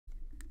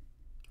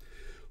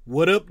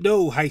What up,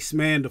 though? Heist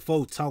man, the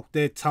foe talk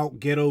that talk,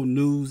 ghetto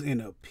news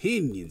and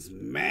opinions.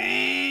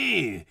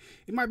 Man,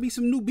 it might be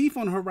some new beef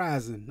on the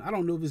horizon. I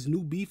don't know if it's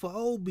new beef or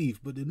old beef,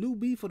 but the new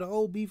beef or the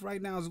old beef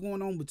right now is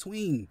going on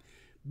between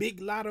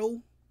Big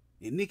Latto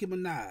and Nicki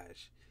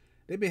Minaj.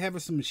 They've been having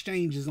some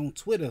exchanges on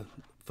Twitter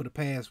for the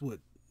past,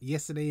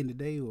 yesterday and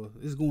today, or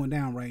it's going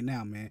down right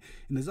now, man.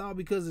 And it's all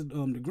because of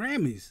the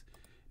Grammys.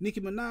 Nicki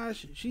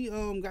Minaj, she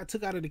got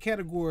took out of the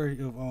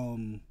category of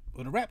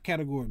or the rap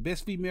category,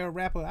 best female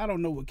rapper. I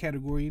don't know what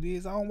category it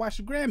is. I don't watch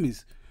the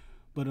Grammys,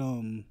 but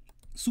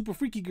Super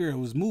Freaky Girl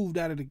was moved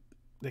out of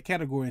the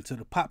category into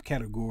the pop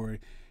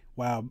category,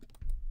 while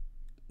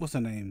what's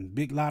her name,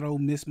 Big Latto,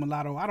 Miss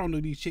Mulatto, I don't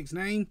know these chicks'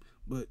 name,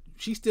 but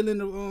she's still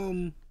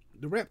in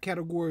the rap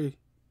category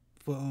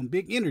for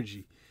Big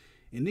Energy.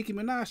 And Nicki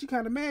Minaj, she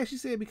kind of mad. She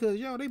said because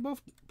they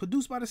both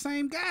produced by the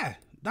same guy,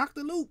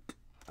 Dr. Luke.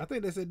 I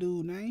think that's that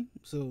dude's name.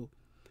 So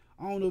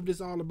I don't know if this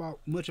all about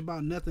much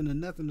about nothing or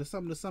nothing or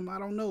something to something. I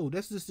don't know.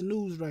 That's just the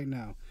news right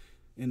now,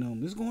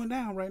 and it's going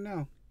down right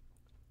now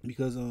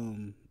because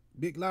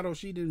Big Latto,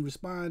 she didn't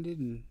respond,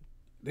 and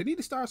they need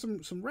to start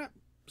some rap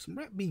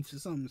beefs or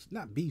something.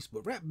 Not beefs,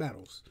 but rap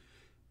battles.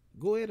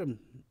 Go at them,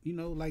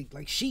 like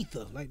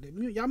Sheetha, like that.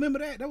 Y'all remember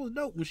that? That was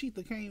dope when she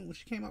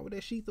came out with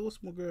that Sheetha.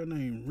 What's my girl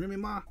name? Remy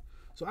Ma.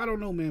 So I don't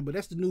know, man, but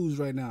that's the news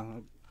right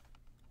now.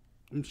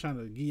 I'm trying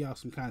to give y'all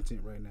some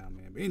content right now,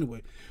 man. But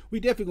anyway, we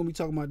definitely going to be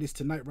talking about this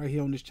tonight right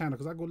here on this channel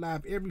because I go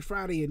live every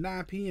Friday at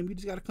 9 p.m. You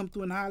just got to come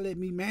through and holler at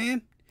me,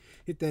 man.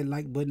 Hit that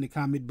like button, the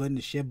comment button,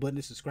 the share button,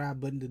 the subscribe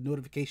button, the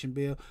notification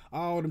bell.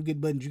 All them good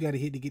buttons you got to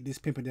hit to get this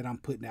pimping that I'm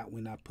putting out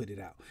when I put it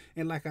out.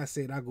 And like I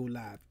said, I go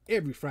live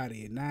every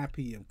Friday at 9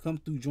 p.m. Come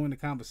through, join the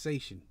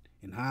conversation,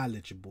 and holler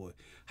at your boy.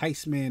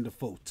 Heist man the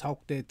foe.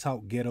 Talk that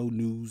talk, ghetto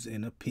news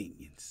and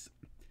opinions.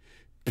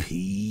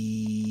 Peace.